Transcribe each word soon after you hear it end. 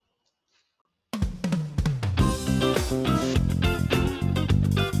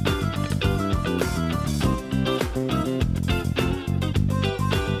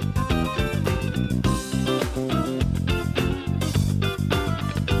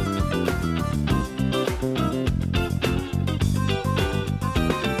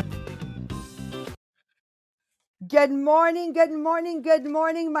Good morning, good morning, good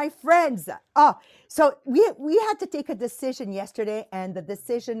morning, my friends. So we had to take a decision yesterday, and the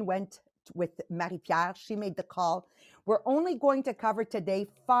decision went with Marie-Pierre. She made the call. We're only going to cover today,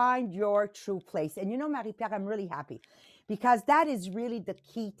 find your true place. And you know, Marie-Pierre, I'm really happy because that is really the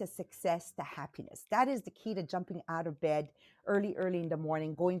key to success, to happiness. That is the key to jumping out of bed early in the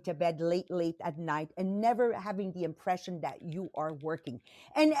morning, going to bed late at night, and never having the impression that you are working.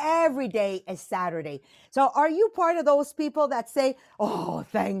 And every day is Saturday. So are you part of those people that say, oh,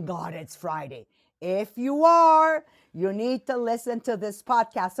 thank God it's Friday? If you are, you need to listen to this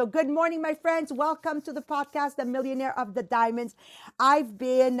podcast. So good morning, my friends. Welcome to the podcast, The Millionaire of the Diamonds. I've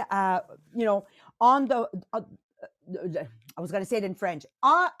been, on the, I was going to say it in French.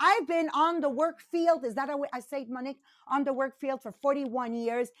 I've been on the work field. Is that how I say it, Monique? On the work field for 41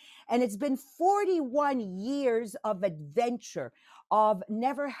 years. And it's been 41 years of adventure, of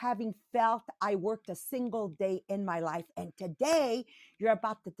never having felt I worked a single day in my life. And today you're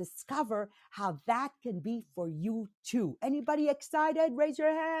about to discover how that can be for you too. Anybody excited? Raise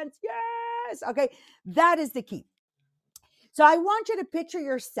your hands. Yes. Okay. That is the key. So I want you to picture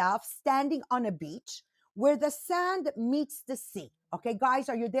yourself standing on a beach where the sand meets the sea. Okay, guys,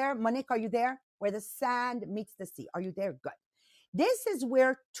 are you there? Monique, are you there? Where the sand meets the sea. Are you there? Good. This is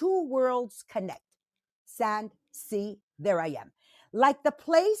where two worlds connect. Sand, sea, there I am. Like the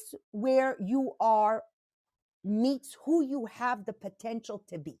place where you are meets who you have the potential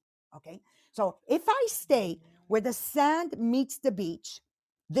to be. Okay. So if I stay where the sand meets the beach,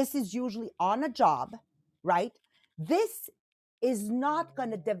 this is usually on a job, right? This is not going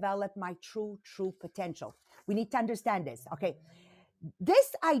to develop my true potential. We need to understand this. Okay.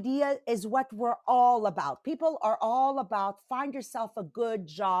 This idea is what we're all about. People are all about find yourself a good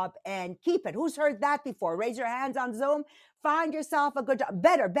job and keep it. Who's heard that before? Raise your hands on Zoom. Find yourself a good job.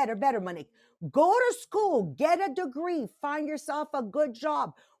 Better, Monique. Go to school, get a degree, find yourself a good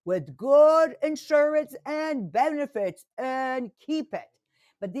job with good insurance and benefits and keep it.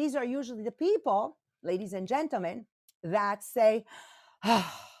 But these are usually the people, ladies and gentlemen, that say,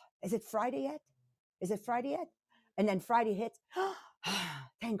 is it Friday yet? Is it Friday yet? And then Friday hits.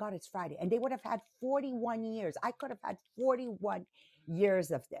 Thank God it's Friday. And they would have had 41 years. I could have had 41 years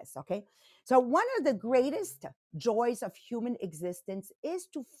of this. Okay. So one of the greatest joys of human existence is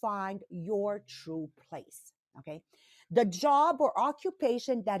to find your true place. Okay. The job or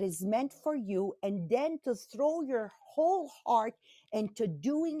occupation that is meant for you, and then to throw your whole heart into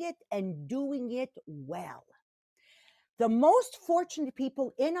doing it and doing it well. The most fortunate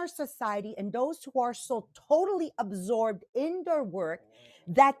people in our society and those who are so totally absorbed in their work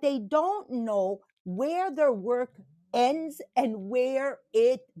that they don't know where their work ends and where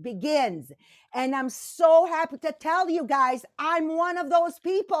it begins. And I'm so happy to tell you guys, I'm one of those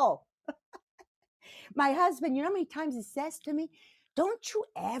people. My husband, you know how many times he says to me, don't you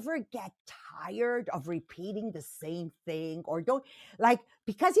ever get tired of repeating the same thing? Or don't, like,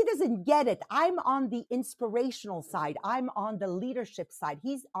 because he doesn't get it. I'm on the inspirational side. I'm on the leadership side.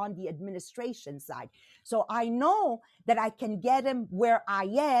 He's on the administration side. So I know that I can get him where I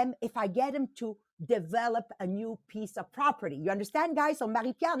am if I get him to develop a new piece of property. You understand, guys? So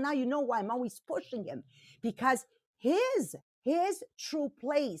Marie-Pierre, now you know why I'm always pushing him, because his true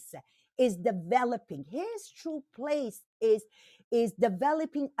place is developing. His true place is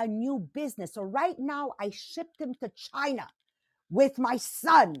developing a new business. So right now I shipped him to China with my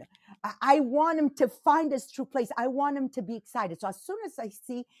son. I want him to find his true place. I want him to be excited. So as soon as I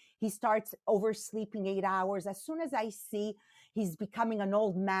see he starts oversleeping 8 hours, as soon as I see he's becoming an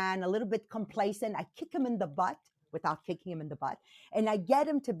old man, a little bit complacent, I kick him in the butt without kicking him in the butt, and I get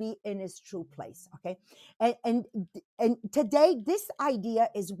him to be in his true place. Okay. And today, this idea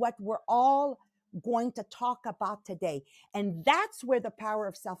is what we're all going to talk about today. And that's where the power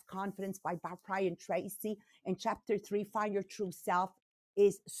of self-confidence by Brian Tracy in chapter 3, Find Your True Self,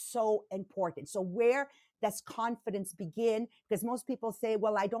 is so important. So where does confidence begin? Because most people say,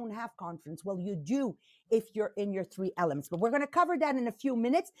 well, I don't have confidence. Well, you do if you're in your 3 elements. But we're going to cover that in a few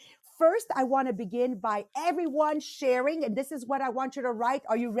minutes. First, I want to begin by everyone sharing. And this is what I want you to write.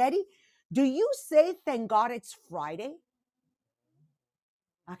 Are you ready? Do you say, thank God it's Friday?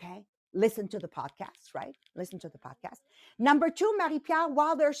 Okay. Listen to the podcast, right? Listen to the podcast. Number 2, Marie-Pierre,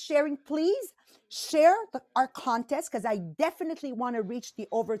 while they're sharing, please share our contest, because I definitely want to reach the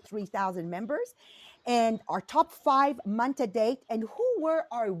over 3,000 members, and our top 5 month to date, and who were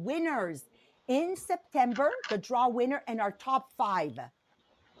our winners in September, the draw winner, and our top 5.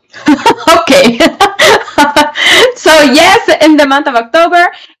 Okay. So yes, in the month of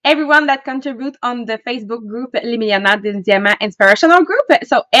October, everyone that contribute on the Facebook group Les Millionnaires des Diamants Inspirational Group.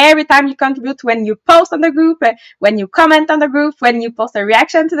 So every time you contribute, when you post on the group, when you comment on the group, when you post a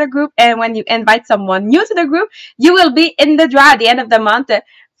reaction to the group, and when you invite someone new to the group, you will be in the draw at the end of the month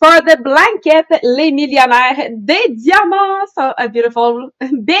for the blanket Les Millionnaires des Diamants. So a beautiful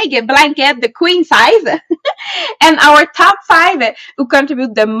big blanket, the queen size. And our top five who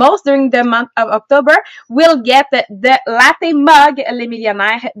contribute the most during the month of October will get the latte mug Les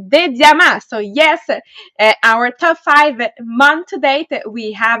Millionnaires des Diamants. So yes, our top five month to date,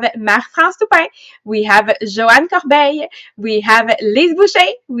 we have Marc-France Toupin, we have Joanne Corbeil, we have Lise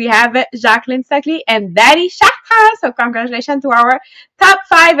Boucher, we have Jacqueline Stockley, and Daddy Chartrand. So congratulations to our top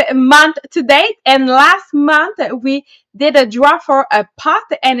five month to date. And last month, we did a draw for a pot,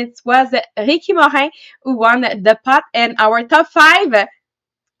 and it was Ricky Morin who won the pot. And our top five,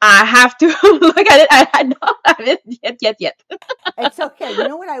 I have to look at it. I don't have it yet. It's okay. You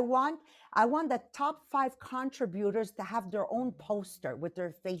know what I want? I want the top 5 contributors to have their own poster with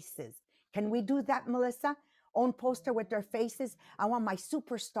their faces. Can we do that, Melissa? Own poster with their faces. I want my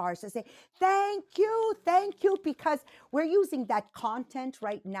superstars to say, thank you, because we're using that content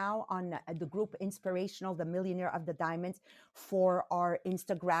right now on the group Inspirational, the Millionaire of the Diamonds, for our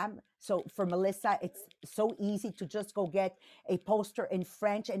Instagram. So for Melissa, it's so easy to just go get a poster in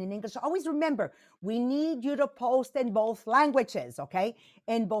French and in English. Always remember, we need you to post in both languages, okay?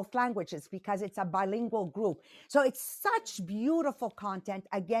 In both languages, because it's a bilingual group. So it's such beautiful content.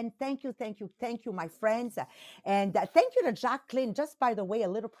 Again, thank you, my friends. And thank you to Jacqueline. Just by the way, a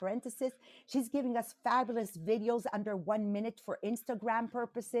little parenthesis, she's giving us fabulous videos under 1 minute for Instagram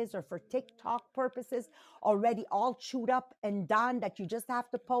purposes or for TikTok purposes, already all chewed up and done that you just have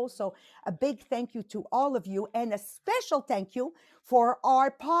to post. So a big thank you to all of you, and a special thank you for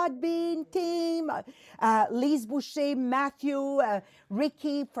our Podbean team, Lise Boucher, Matthew,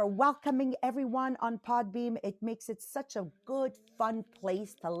 Ricky, for welcoming everyone on Podbean. It makes it such a good, fun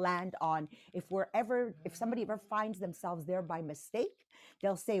place to land on. If somebody ever finds themselves there by mistake,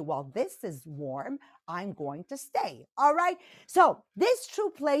 they'll say, well, this is warm, I'm going to stay. All right. So this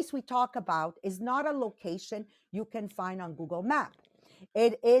true place we talk about is not a location you can find on Google Maps.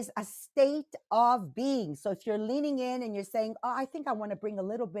 It is a state of being. So if you're leaning in and you're saying, oh, I think I want to bring a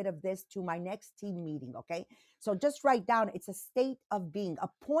little bit of this to my next team meeting, okay? So just write down, it's a state of being, a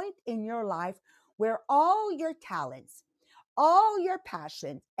point in your life where all your talents, all your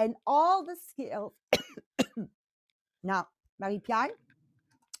passions, and all the skills. Now, Marie-Pierre,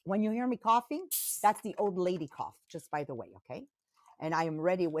 when you hear me coughing, that's the old lady cough, just by the way, okay? And I am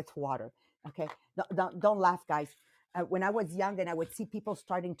ready with water, okay? Don't laugh, guys. When I was young and I would see people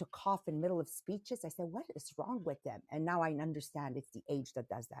starting to cough in the middle of speeches, I said, what is wrong with them? And now I understand it's the age that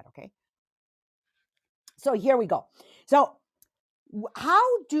does that, okay? So here we go. So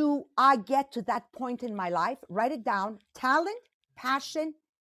how do I get to that point in my life? Write it down. Talent, passion,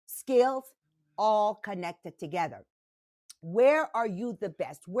 skills, all connected together. Where are you the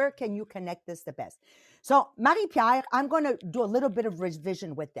best? Where can you connect this the best? So Marie-Pierre, I'm going to do a little bit of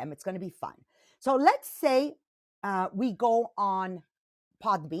revision with them. It's going to be fun. So let's say we go on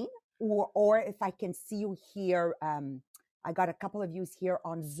Podbean, or if I can see you here, I got a couple of yous here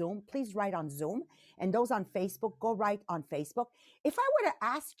on Zoom. Please write on Zoom. And those on Facebook, go write on Facebook. If I were to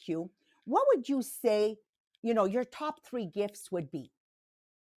ask you, what would you say, your top 3 gifts would be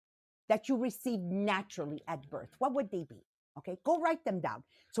that you received naturally at birth? What would they be? Okay, go write them down.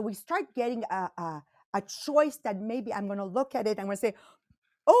 So we start getting a choice that maybe I'm going to look at it. I'm going to say,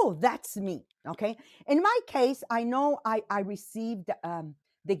 oh, that's me. Okay. In my case, I know I received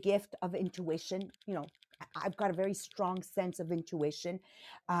the gift of intuition. I've got a very strong sense of intuition,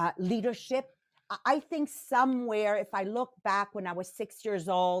 leadership. I think somewhere, if I look back when I was 6 years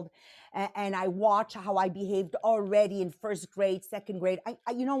old and I watch how I behaved already in first grade, second grade,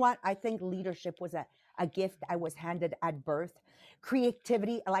 you know what? I think leadership was a gift I was handed at birth.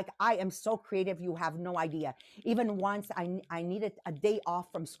 Creativity, like I am so creative, you have no idea. Even once I needed a day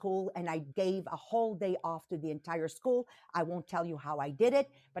off from school and I gave a whole day off to the entire school. I won't tell you how I did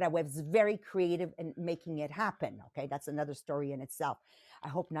it, but I was very creative in making it happen. Okay, that's another story in itself. I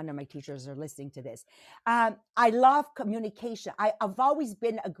hope none of my teachers are listening to this. I love communication. I've always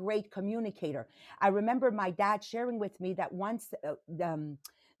been a great communicator. I remember my dad sharing with me that once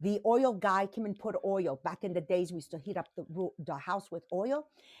the oil guy came and put oil. Back in the days, we used to heat up the house with oil.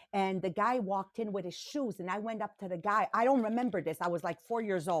 And the guy walked in with his shoes. And I went up to the guy. I don't remember this. I was like 4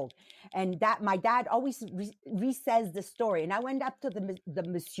 years old. And that my dad always re-says the story. And I went up to the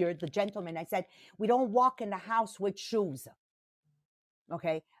monsieur, the gentleman. I said, we don't walk in the house with shoes.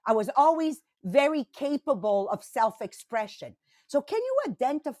 Okay. I was always very capable of self-expression. So can you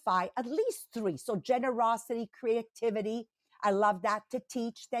identify at least three? So generosity, creativity. I love that. To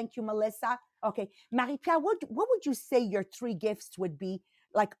teach. Thank you, Melissa. Okay. Marie-Pierre, what would you say your three gifts would be,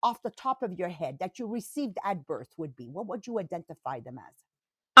 like off the top of your head, that you received at birth would be? What would you identify them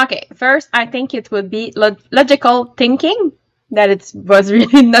as? Okay, first, I think it would be logical thinking, that it was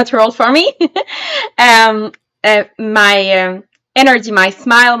really natural for me. um, my energy, my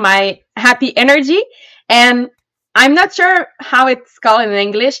smile, my happy energy. And I'm not sure how it's called in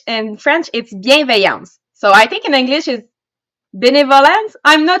English. In French, it's bienveillance. So I think in English it's benevolence.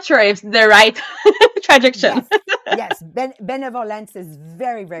 I'm not sure if it's the right traduction. Yes, yes. Benevolence is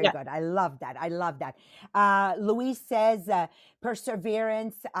very, very Yeah. good. I love that. I love that. Louise says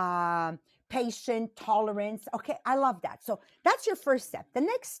perseverance, patient, tolerance. Okay, I love that. So that's your first step. The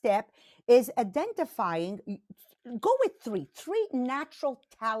next step is identifying. Go with three natural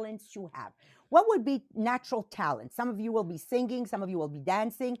talents you have. What would be natural talent? Some of you will be singing, some of you will be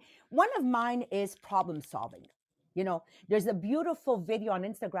dancing. One of mine is problem solving. You know, there's a beautiful video on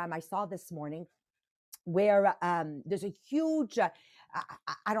Instagram I saw this morning where there's a huge,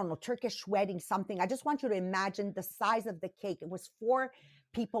 I don't know, Turkish wedding, something. I just want you to imagine the size of the cake. It was four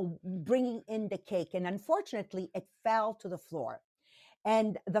people bringing in the cake, and unfortunately, it fell to the floor.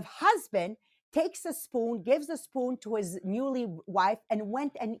 And the husband takes a spoon, gives a spoon to his newly wife, and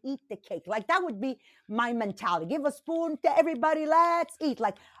went and eat the cake. Like that would be my mentality. Give a spoon to everybody, let's eat.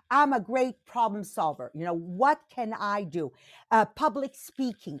 Like I'm a great problem solver. You know, what can I do? Public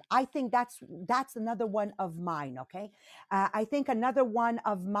speaking. I think that's another one of mine. Okay, I think another one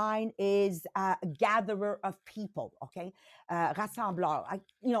of mine is a gatherer of people. Okay, rassembleur.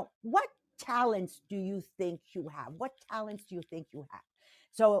 You know, what talents do you think you have? What talents do you think you have?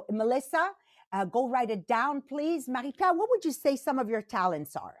 So, Melissa, go write it down, please. Marie-Pierre, what would you say some of your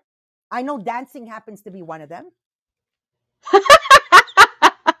talents are? I know dancing happens to be one of them.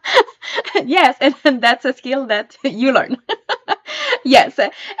 Yes, and that's a skill that you learn. Yes,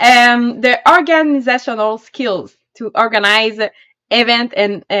 the organizational skills to organize event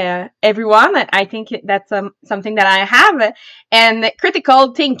and everyone. I think that's something that I have, and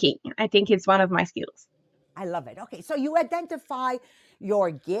critical thinking. I think it's one of my skills. I love it. Okay, so you identify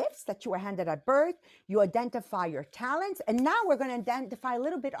your gifts that you were handed at birth, you identify your talents, and now we're going to identify a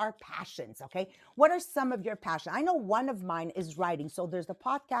little bit our passions. Okay, what are some of your passions? I know one of mine is writing. So there's the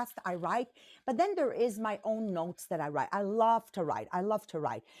podcast I write, but then there is my own notes that I write. I love to write. I love to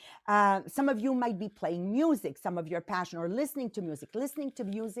write. Some of you might be playing music, some of your passion, or listening to music. Listening to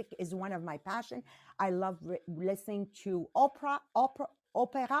music is one of my passion. I love listening to opera,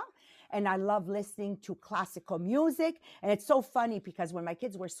 and I love listening to classical music. And it's so funny because when my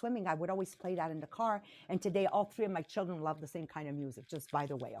kids were swimming, I would always play that in the car. And today, all three of my children love the same kind of music, just by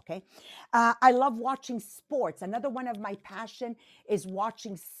the way, okay? I love watching sports. Another one of my passion is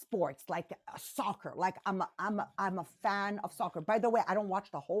watching sports, like soccer. Like I'm a fan of soccer. By the way, I don't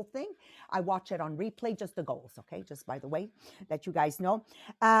watch the whole thing. I watch it on replay, just the goals, okay? Just by the way, that you guys know.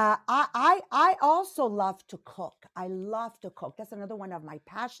 I also love to cook. I love to cook. That's another one of my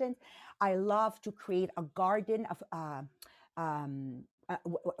passions. I love to create a garden of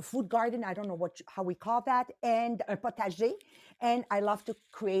food garden. I don't know how we call that, and a potager. And I love to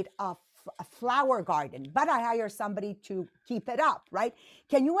create a flower garden, but I hire somebody to keep it up, right?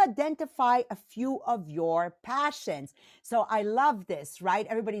 Can you identify a few of your passions? So I love this, right?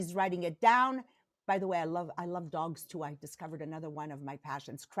 Everybody's writing it down. By the way, I love dogs too. I discovered another one of my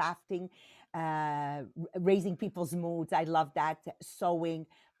passions: crafting, raising people's moods. I love that. Sewing,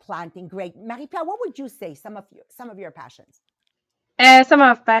 planting. Great, Marie-Pierre, what would you say some of your passions? Some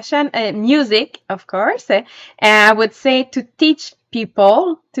of passion, music, of course. I would say to teach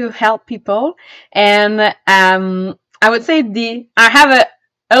people, to help people, and I would say I have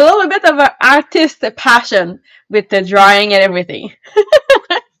a little bit of an artist passion with the drawing and everything.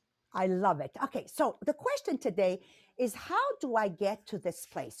 I love it. Okay, so the question today is, how do I get to this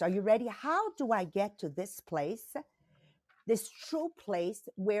place? Are you ready? How do I get to this place? This true place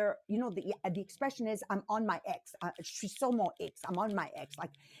where, you know, the expression is, I'm on my X. Je suis sur mon X. I'm on my X.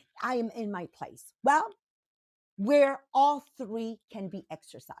 Like I am in my place. Well, where all three can be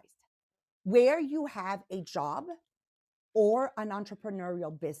exercised, where you have a job or an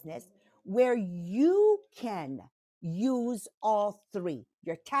entrepreneurial business, where you can use all three: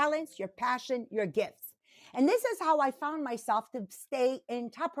 your talents, your passion, your gifts. And this is how I found myself to stay in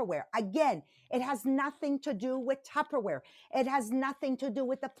Tupperware. Again, it has nothing to do with Tupperware. It has nothing to do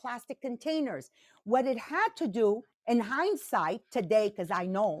with the plastic containers. What it had to do, in hindsight today, because I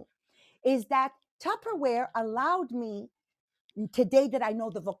know, is that Tupperware allowed me today that I know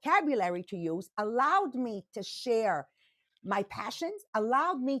the vocabulary to use, allowed me to share my passions,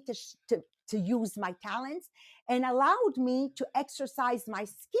 allowed me to use my talents, and allowed me to exercise my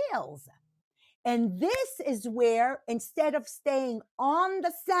skills. And this is where, instead of staying on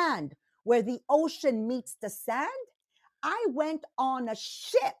the sand where the ocean meets the sand, I went on a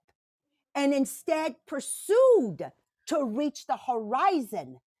ship and instead pursued to reach the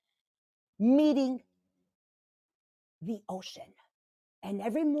horizon, meeting the ocean. And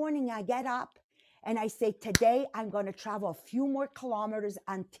every morning I get up and I say, today I'm going to travel a few more kilometers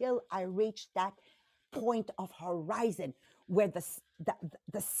until I reach that point of horizon where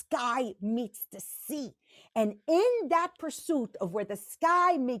the sky meets the sea. And in that pursuit of where the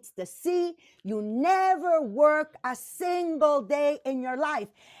sky meets the sea, you never work a single day in your life.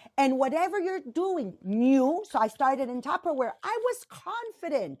 And whatever you're doing new, so I started in Tupperware, I was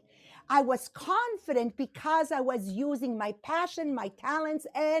confident. I was confident because I was using my passion, my talents,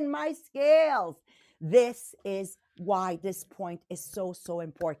 and my skills. This is why this point is so, so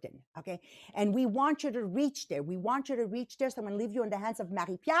important. Okay. And we want you to reach there. We want you to reach there. So I'm going to leave you in the hands of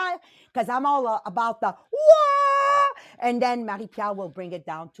Marie-Pierre because I'm all about the wah! And then Marie-Pierre will bring it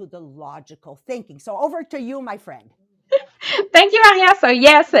down to the logical thinking. So over to you, my friend. Thank you, Maria. So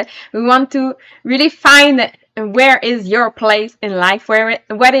yes, we want to really find where is your place in life,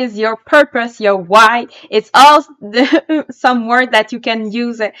 what is your purpose, your why. It's all some word that you can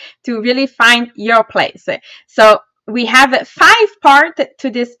use to really find your place. So we have 5 parts to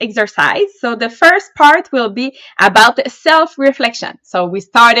this exercise. So the first part will be about self-reflection. So we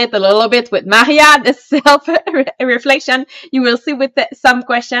started a little bit with Maria, the self-reflection. You will see with some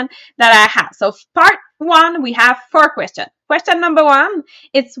questions that I have. So part 1, we have 4 questions. Question number 1,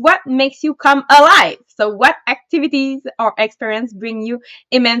 it's what makes you come alive. So what activities or experience bring you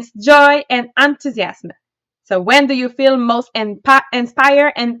immense joy and enthusiasm? So when do you feel most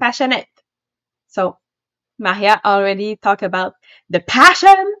inspired and passionate? So Maria already talked about the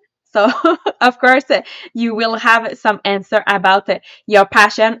passion. So of course, you will have some answer about your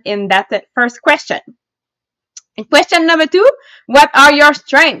passion in that first question. And question number 2, what are your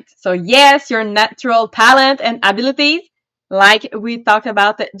strengths? So yes, your natural talent and abilities, like we talked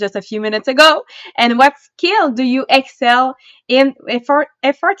about just a few minutes ago. And what skill do you excel in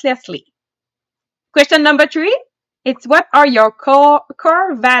effortlessly? Question number 3, it's what are your core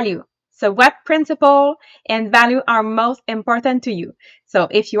value? So what principle and value are most important to you? So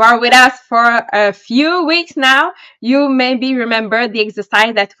if you are with us for a few weeks now, you maybe remember the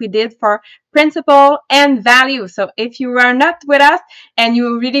exercise that we did for principle and value. So if you are not with us and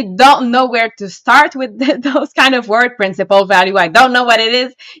you really don't know where to start with those kind of word, principle, value, I don't know what it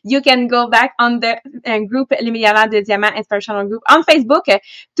is, you can go back on the group Les Millionnaires de Diamants Inspirational Group on Facebook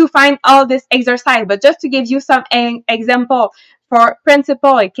to find all this exercise. But just to give you some example, for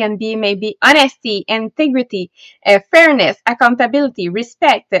principle, it can be maybe honesty, integrity, fairness, accountability,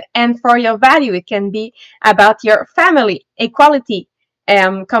 respect. And for your value, it can be about your family, equality,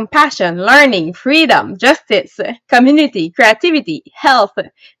 compassion, learning, freedom, justice, community, creativity, health.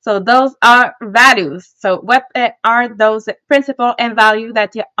 So those are values. So what are those principles and values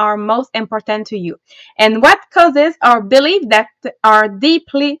that are most important to you? And what causes or beliefs that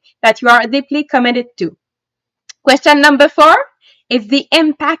you are deeply committed to? Question number 4 is the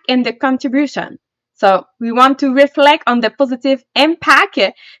impact and the contribution. So we want to reflect on the positive impact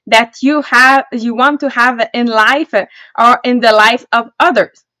that you want to have in life or in the life of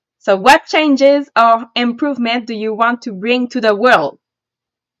others. So what changes or improvement do you want to bring to the world?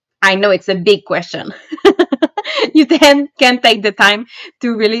 I know it's a big question. You then can take the time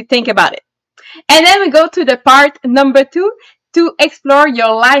to really think about it. And then we go to the part number 2 to explore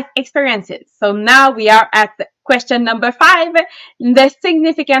your life experiences. So now we are at question number 5, the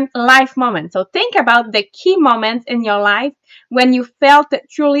significant life moment. So think about the key moments in your life when you felt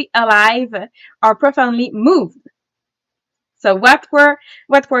truly alive or profoundly moved. So what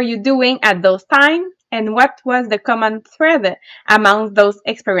were you doing at those times, and what was the common thread among those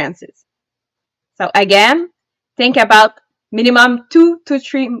experiences? So again, think about minimum 2 to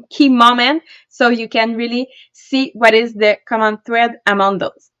 3 key moments so you can really see what is the common thread among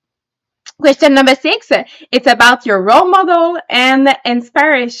those. Question number 6, it's about your role model and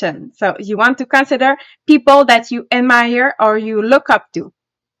inspiration. So you want to consider people that you admire or you look up to.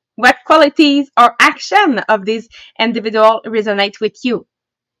 What qualities or action of this individual resonate with you?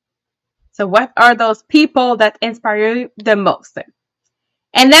 So what are those people that inspire you the most?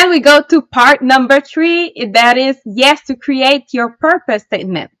 And then we go to part number 3, that is, yes, to create your purpose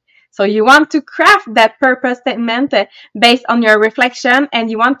statement. So you want to craft that purpose statement based on your reflection,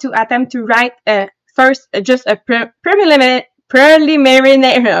 and you want to attempt to write first just a preliminary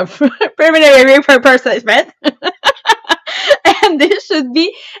purpose statement. And this should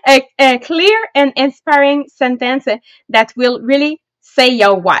be a clear and inspiring sentence that will really say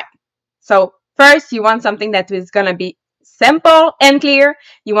your why. So first, you want something that is going to be simple and clear.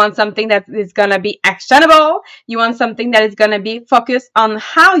 You want something that is going to be actionable. You want something that is going to be focused on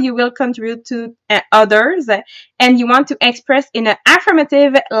how you will contribute to others. And you want to express in an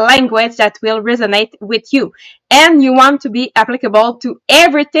affirmative language that will resonate with you. And you want to be applicable to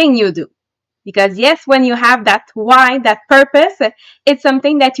everything you do. Because yes, when you have that why, that purpose, it's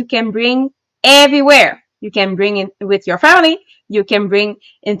something that you can bring everywhere. You can bring it with your family. You can bring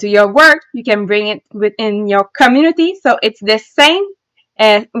into your work. You can bring it within your community. So it's the same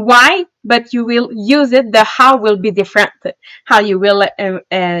why, but you will use it. The how will be different. How you will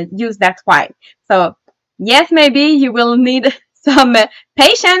use that why. So yes, maybe you will need some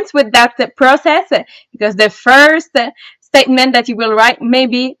patience with that process because the first statement that you will write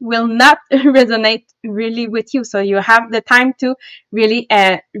maybe will not resonate really with you. So you have the time to really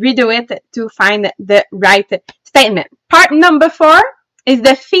redo it to find the right statement. Part number 4 is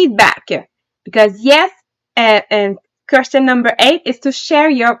the feedback. Because yes, and question number 8 is to share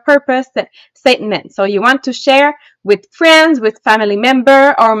your purpose statement. So you want to share with friends, with family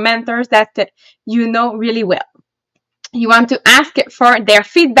member or mentors that you know really well. You want to ask for their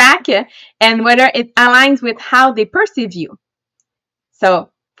feedback and whether it aligns with how they perceive you. So,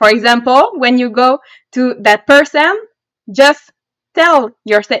 for example, when you go to that person, just tell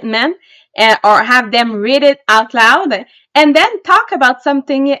your statement or have them read it out loud and then talk about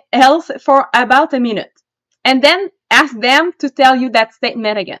something else for about a minute. And then ask them to tell you that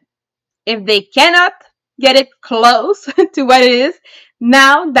statement again. If they cannot get it close to what it is,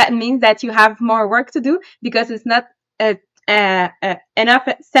 now that means that you have more work to do because it's not enough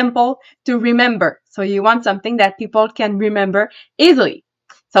simple to remember. So you want something that people can remember easily.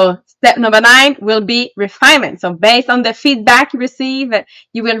 So step number 9 will be refinement. So based on the feedback you receive,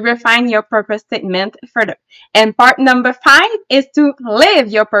 you will refine your purpose statement further. And part number 5 is to live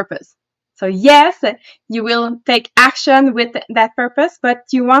your purpose. So yes, you will take action with that purpose, but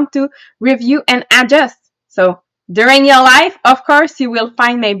you want to review and adjust. So during your life, of course, you will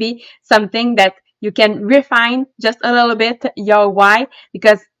find maybe something that you can refine just a little bit your why,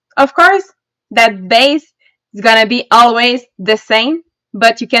 because of course that base is going to be always the same,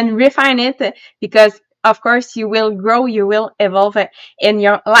 but you can refine it because of course you will grow, you will evolve in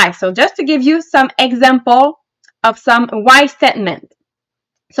your life. So just to give you some example of some why statement.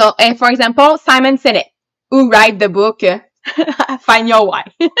 So for example, Simon Sinek, who write the book Find Your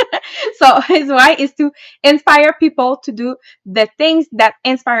Why. So his why is to inspire people to do the things that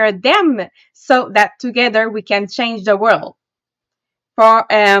inspire them so that together we can change the world. For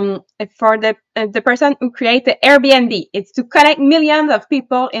the person who created Airbnb, it's to connect millions of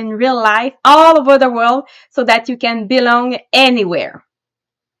people in real life all over the world so that you can belong anywhere.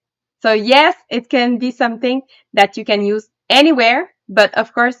 So yes, it can be something that you can use anywhere, but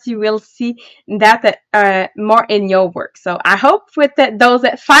of course you will see that more in your work. So I hope with those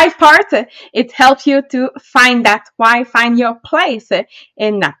 5 parts, it helps you to find that why, find your place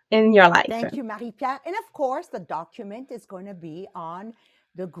in your life. Thank you, Marie-Pierre. And of course, the document is going to be on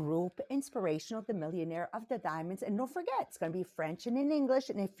the group Inspirational, the Millionaire of the Diamonds. And don't forget, it's going to be French and in English.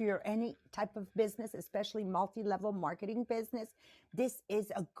 And if you're any type of business, especially multi-level marketing business, this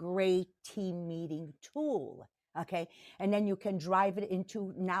is a great team meeting tool. Okay. And then you can drive it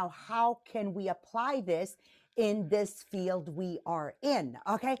into now, how can we apply this in this field we are in?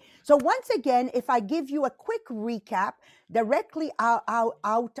 Okay. So once again, if I give you a quick recap directly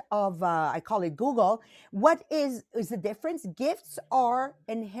out of, I call it Google, what is the difference? Gifts are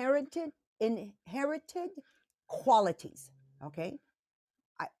inherited qualities. Okay.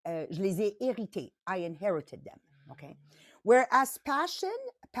 Je les ai hérités. I inherited them. Okay. Whereas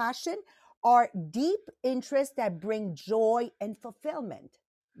passion are deep interests that bring joy and fulfillment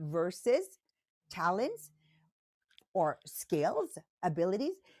versus talents or skills,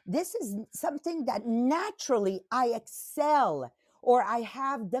 abilities. This is something that naturally I excel or I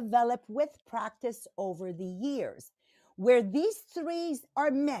have developed with practice over the years. Where these 3 are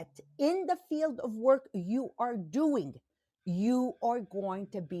met in the field of work you are doing, you are going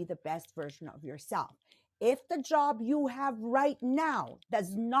to be the best version of yourself. If the job you have right now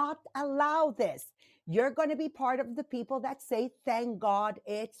does not allow this, you're going to be part of the people that say, thank God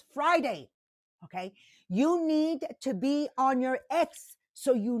it's Friday. Okay. You need to be on your X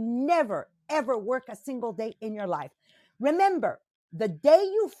so you never, ever work a single day in your life. Remember, the day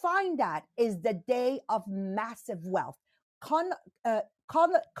you find that is the day of massive wealth. Colonel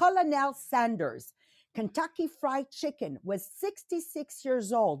Sanders Kentucky Fried Chicken was 66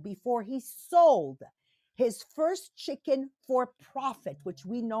 years old before he sold his first chicken for profit, which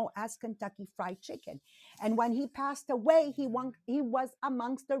we know as Kentucky Fried Chicken. And when he passed away, he was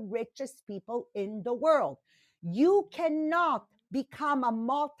amongst the richest people in the world. You cannot become a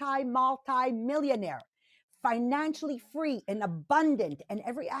multi millionaire, financially free and abundant in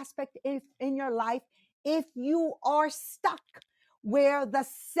every aspect in your life if you are stuck where the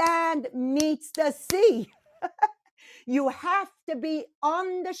sand meets the sea. You have to be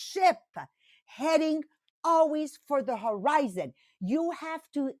on the ship, heading always for the horizon. You have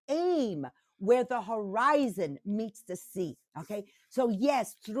to aim where the horizon meets the sea. Okay. So,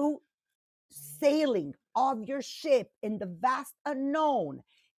 yes, through sailing of your ship in the vast unknown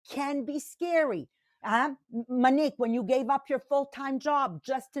can be scary. Monique, when you gave up your full-time job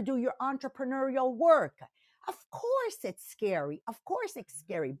just to do your entrepreneurial work, of course it's scary. Of course it's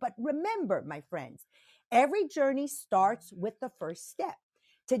scary. But remember, my friends, every journey starts with the first step.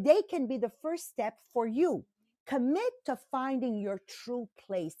 Today can be the first step for you. Commit to finding your true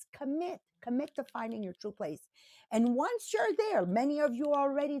place. Commit to finding your true place. And once you're there, many of you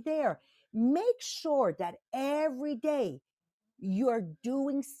are already there, make sure that every day you're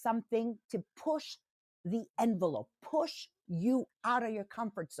doing something to push the envelope, push you out of your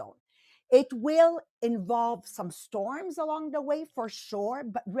comfort zone. It will involve some storms along the way for sure,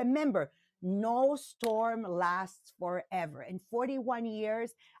 but remember, no storm lasts forever. In 41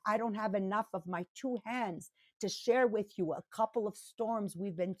 years, I don't have enough of my two hands to share with you a couple of storms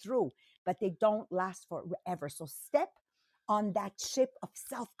we've been through, but they don't last forever. So step on that ship of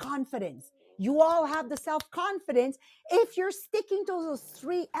self-confidence. You all have the self-confidence if you're sticking to those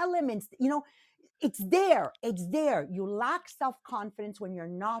three elements. It's there. It's there. You lack self-confidence when you're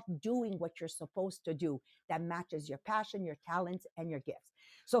not doing what you're supposed to do that matches your passion, your talents, and your gifts.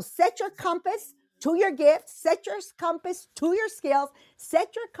 So set your compass to your gifts, set your compass to your skills,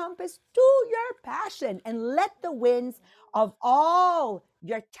 set your compass to your passion, and let the winds of all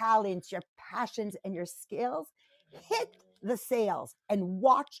your talents, your passions, and your skills hit the sails and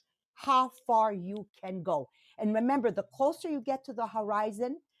watch how far you can go. And remember, the closer you get to the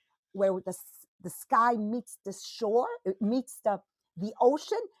horizon, where the sky meets the shore, it meets the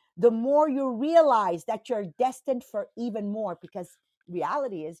ocean, the more you realize that you're destined for even more, because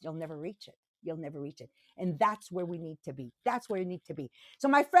reality is you'll never reach it. You'll never reach it. And that's where we need to be. That's where you need to be. So,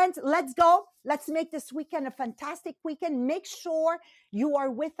 my friends, let's go. Let's make this weekend a fantastic weekend. Make sure you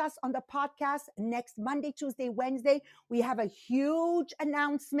are with us on the podcast next Monday, Tuesday, Wednesday. We have a huge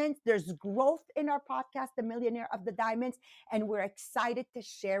announcement. There's growth in our podcast, The Millionaire of the Diamonds, and we're excited to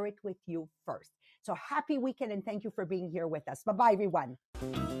share it with you first. So happy weekend, and thank you for being here with us. Bye-bye, everyone.